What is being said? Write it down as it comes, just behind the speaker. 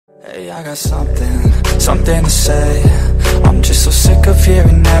Hey, I got something to say. I'm just so sick of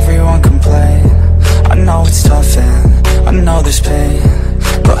hearing everyone complain. I know it's tough and I know there's pain,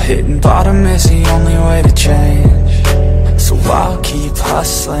 but hitting bottom is the only way to change. So I'll keep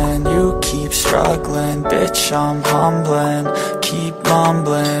hustling, you keep struggling. Bitch, I'm humbling, keep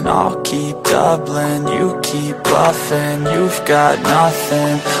mumbling. I'll keep doubling, you keep bluffing. You've got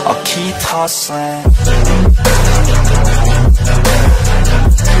nothing, I'll keep hustling.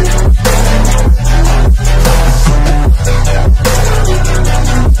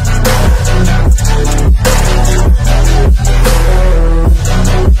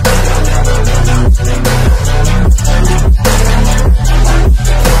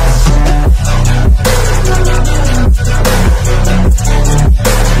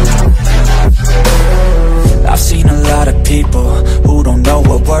 I've seen a lot of people who don't know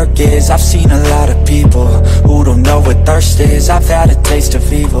what work is. I've seen a lot of people who don't know what thirst is. I've had a taste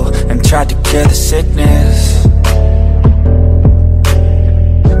of evil and tried to cure the sickness,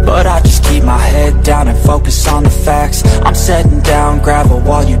 but I just keep my head down and focus on the facts. I'm setting down gravel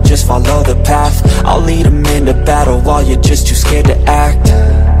while you just follow the path. I'll lead them into battle while you're just too scared to act.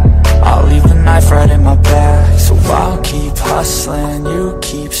 I'll leave a knife right in my back. So I'll keep hustling, you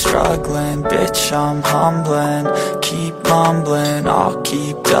keep struggling. Bitch, I'm humbling, keep mumbling. I'll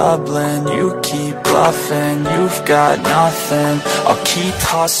keep doubling, you keep bluffing. You've got nothing, I'll keep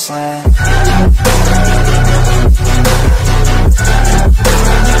hustling.